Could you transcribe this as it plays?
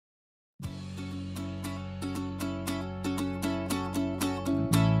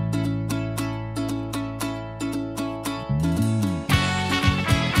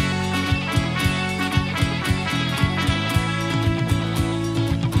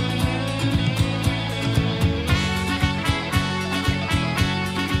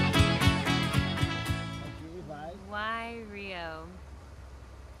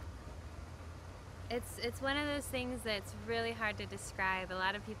one of those things that's really hard to describe. A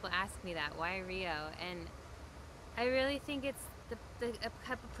lot of people ask me that, why Rio? And I really think it's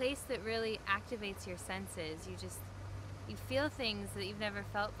a place that really activates your senses. You feel things that you've never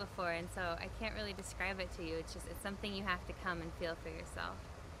felt before, and so I can't really describe it to you. It's something you have to come and feel for yourself.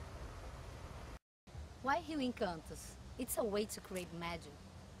 Why Rio EnCantos? It's a way to create magic.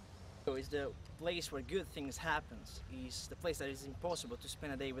 It's the place where good things happen. It's the place that is impossible to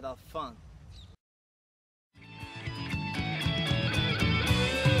spend a day without fun.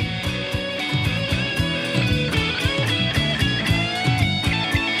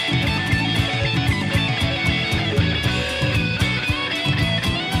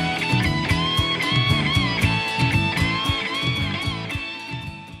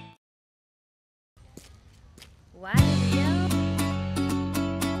 Why Rio?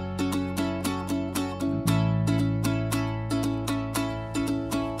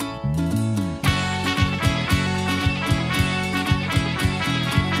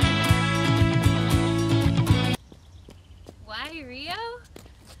 Why Rio?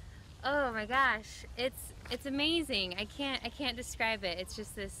 Oh my gosh, it's amazing. I can't describe it. It's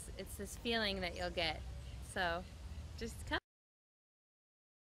this feeling that you'll get. So just come.